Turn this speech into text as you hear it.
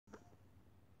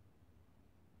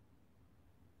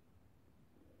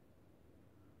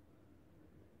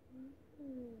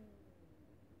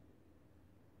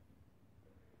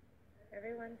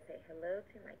Everyone say hello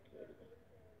to my kitty.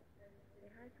 Say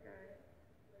hi, Sky.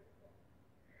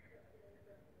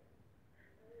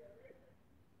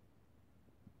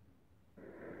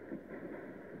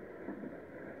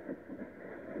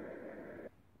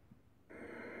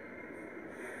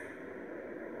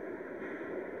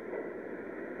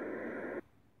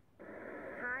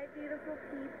 Hi, beautiful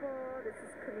people. This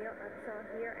is Kamille Upshaw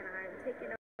here, and I'm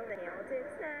taking over the Hamilton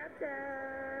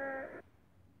Snapchat.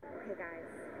 Okay, guys,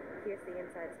 here's the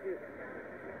inside scoop.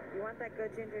 You want that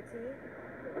good ginger tea?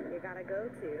 You gotta go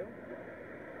to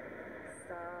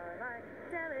Starlight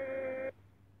Deli.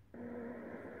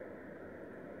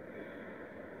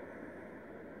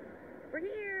 We're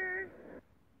here.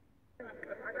 Say hey.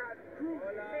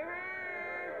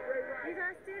 These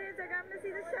are students that got to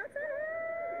see the show today.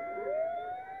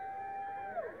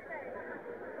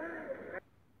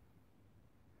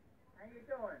 How you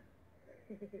doing?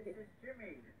 This is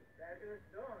Jimmy. That's what it's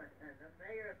doing. The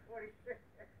mayor of 46.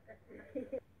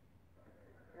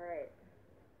 Alright.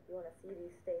 You want to see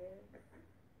these stairs?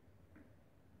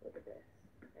 Look at this.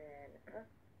 And up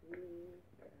we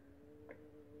go.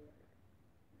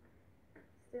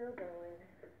 Still going.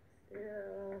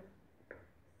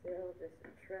 Still just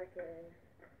trekking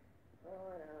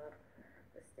on up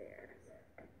the stairs.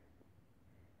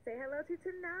 Say hello to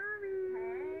Tanari.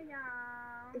 Hey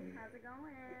y'all, how's it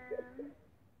going?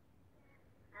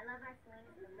 I love our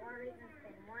swings for more reasons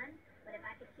than one, but if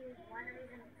I could choose one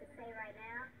reason to say right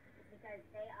now, it's because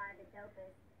they are the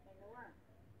dopest in the world.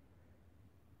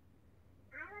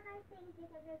 I love our swings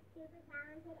because they're super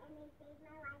talented and they saved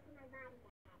my life and my body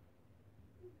back.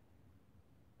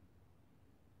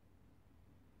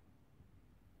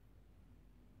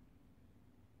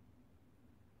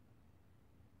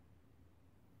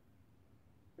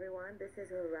 Everyone, this is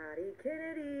Roddy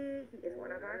Kennedy. He is one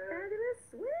of our fabulous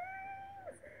swings.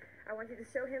 I want you to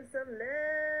show him some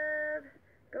love.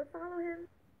 Go follow him.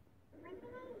 One thing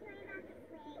I enjoy about the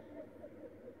swings is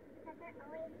that they're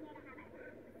always here to have our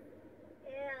backs.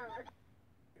 Ew.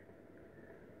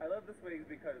 I love the swings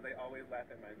because they always laugh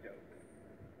at my jokes.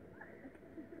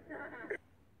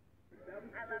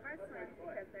 I love our swings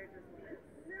because they're just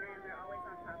beasts and they're always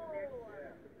on top of their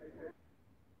shit.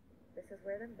 This is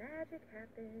where the magic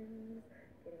happens.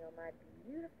 Getting on my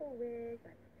beautiful wig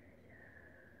by Patricia.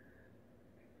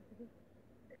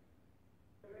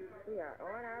 We are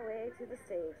on our way to the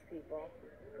stage, people.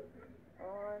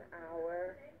 On our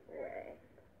way.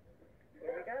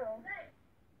 Here we go.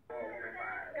 Guys,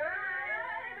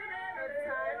 it's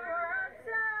time for our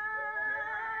show.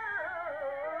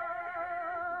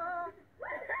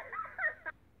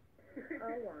 A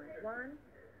one,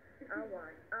 a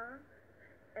one,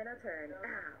 and a turn.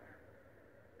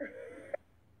 Ow.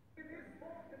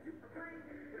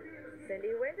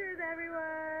 Cindy Winters,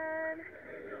 everyone.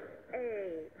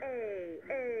 Hey, hey,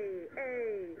 hey,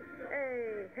 hey,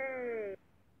 hey, hey.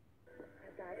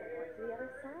 Guys, I'm going to the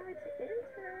other side to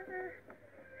enter.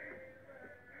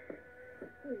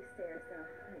 Ooh, these stairs, though,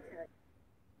 let me tell you.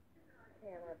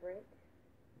 Camera break.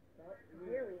 Well,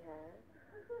 here we have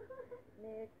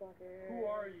Nick Walker. Who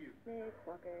are you? Nick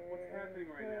Walker. What's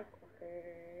happening right now? Nick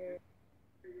Walker.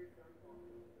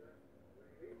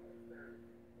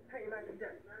 How you like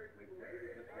that?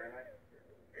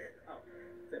 Oh,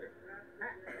 sitter.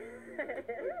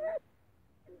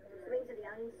 Swings are the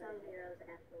unsung heroes that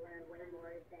have to learn way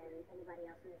more than anybody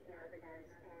else in the show ever does,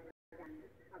 and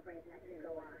are brave enough to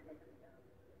go on.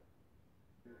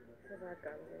 This is our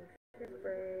guns and shit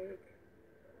break.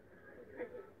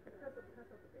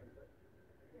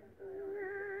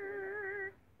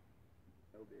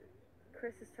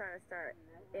 Chris is trying to start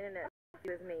internet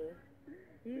with me.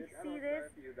 You see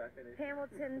this?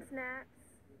 Hamilton snaps.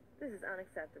 This is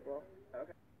unacceptable.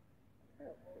 Okay.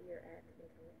 So we are at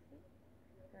intermission.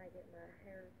 And I get my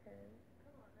hairpin.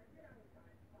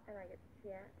 And I get to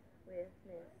chat with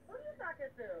Miss Who you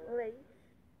talking to? Leish.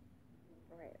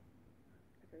 Alright.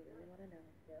 If you really want to know,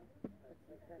 what's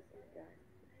the message, guys?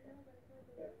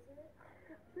 It's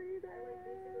freedom.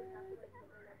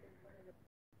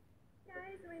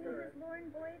 Guys, my name is Lauren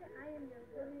Boyd. I am your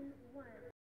woman one.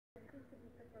 I'm pleased to be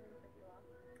performing with you all.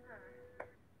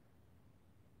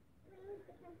 Swings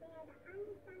because they are the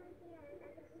unsung heroes of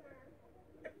the show.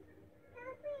 Go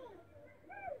swings!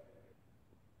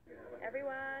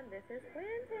 Everyone, this is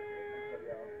Quentin.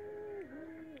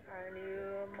 Our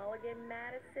new Mulligan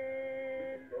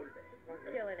Madison. We're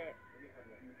killing it.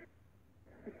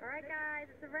 Alright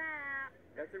guys, it's a wrap.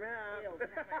 That's a wrap.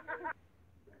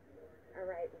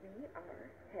 Alright, we are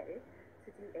headed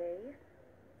to do a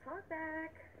talk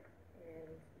back.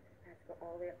 And I have to go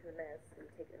all the way up to the mess. It's going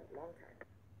to take a long time.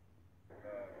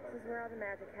 This is where all the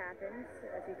magic happens.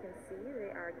 As you can see,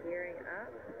 they are gearing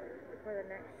up for the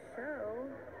next show.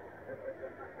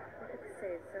 Look at the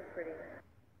stage, so pretty.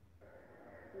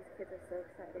 These kids are so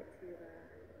excited to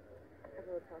have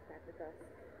a little talk after dusk.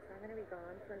 So I'm going to be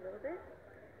gone for a little bit.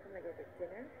 I'm going to go get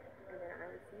dinner, and then I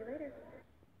will see you later.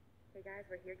 Hey guys,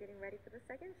 we're here getting ready for the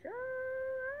second show.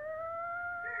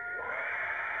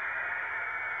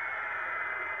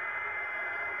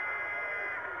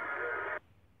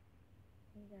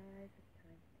 Hey guys, it's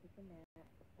time to take a nap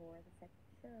before the second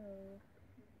show.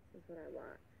 This is what I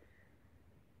watch.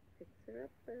 Fixer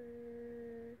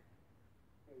Upper.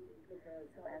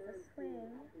 So as a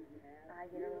swing,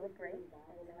 I get a little break,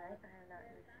 and tonight I am not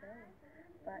in the show,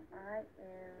 but I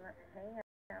am hanging out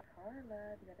with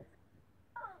Carla.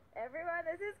 Everyone,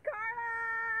 this is Carla!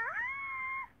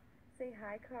 Say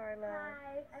hi, Carla.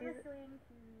 Hi, I'm a swing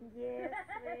too. Yes,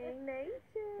 Swing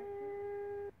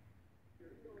Nation.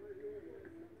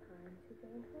 Time to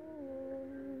go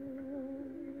home.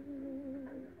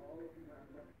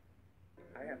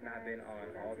 I have not been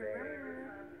on all day.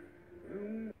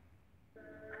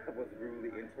 I was rudely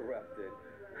interrupted.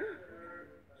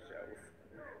 Shows.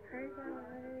 Hi,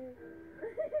 guys.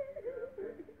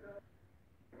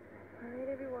 Alright,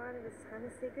 everyone, it is time to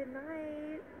say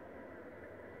goodnight.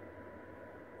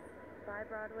 Bye,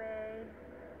 Broadway.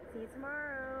 See you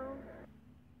tomorrow.